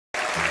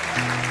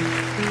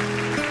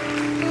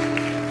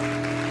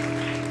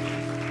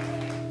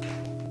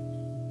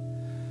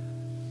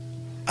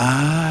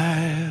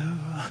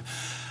I'll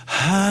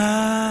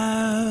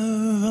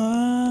have a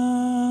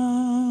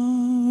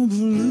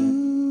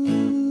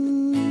blue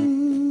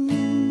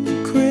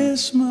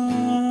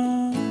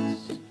Christmas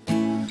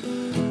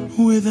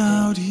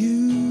without you.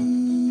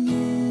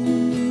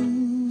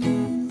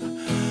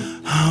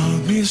 I'll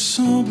be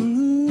so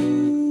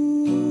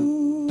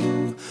blue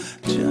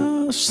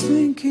just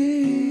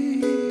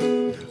thinking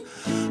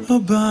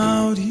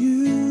about you.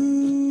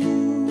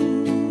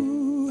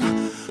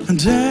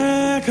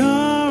 Decorations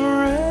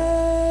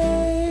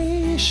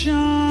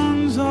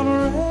of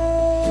red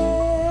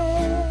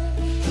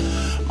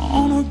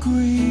on a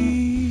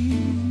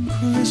green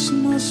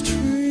Christmas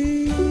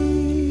tree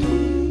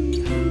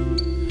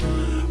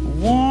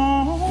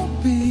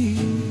won't be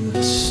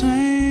the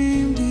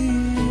same,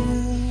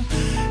 dear,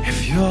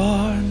 if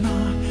you're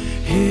not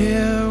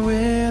here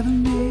with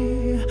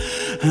me.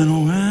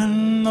 And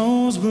when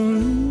those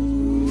blue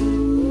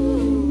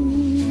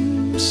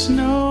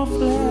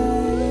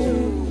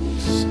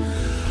snowflakes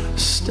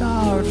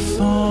start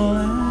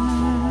falling,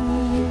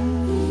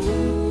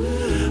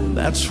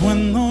 that's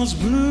when those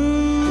blue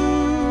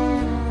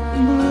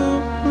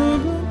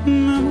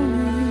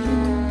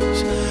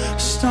memories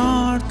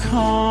start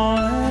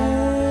calling.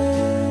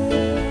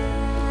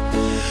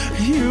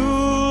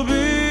 You'll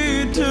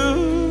be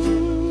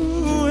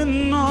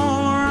doing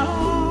alright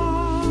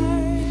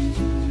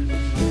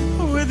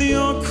with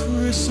your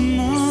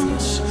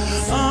Christmas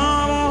of white.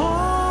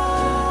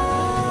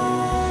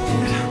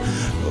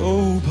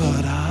 Oh,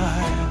 but I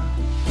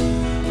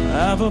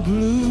have a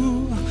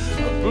blue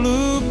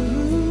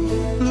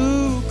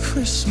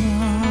Christmas.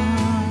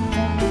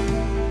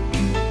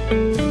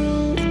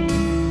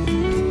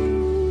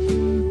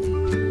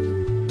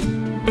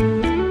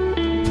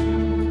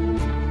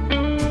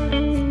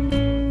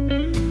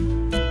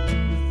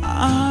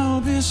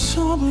 I'll be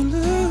so blue.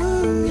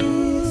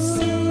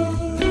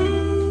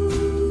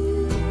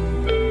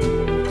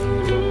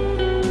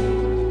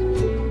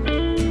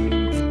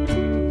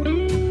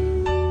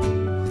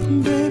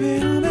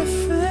 Baby, I'll be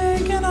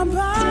thinking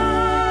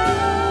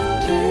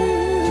about you.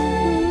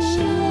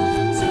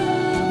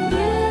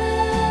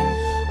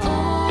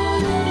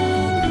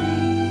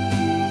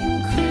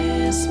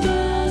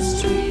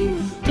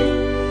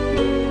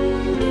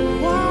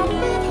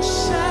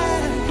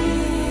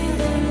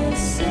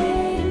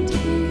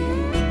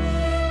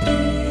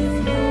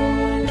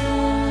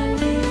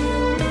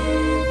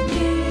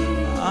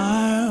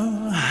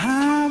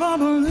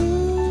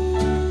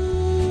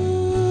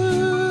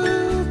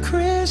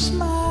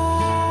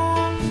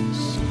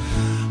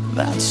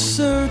 That's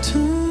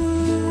certain.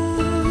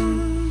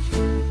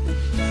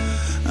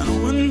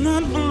 And when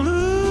that blue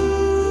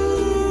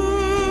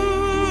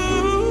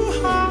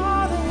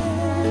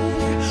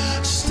heartache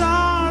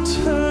starts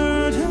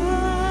hurting,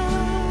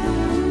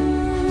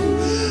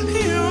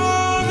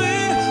 you'll be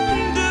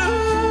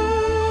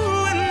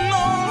doing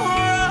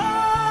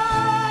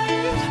alright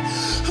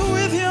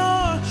with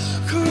your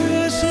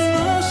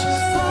Christmas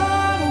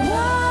of white.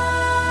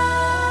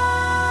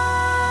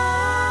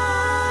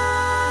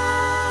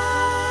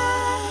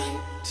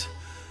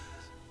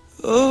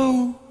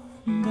 Oh,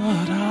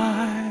 but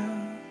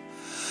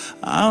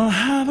I'll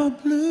have a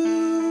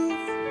blue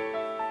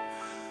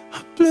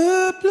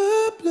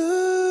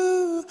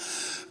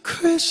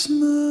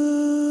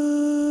Christmas.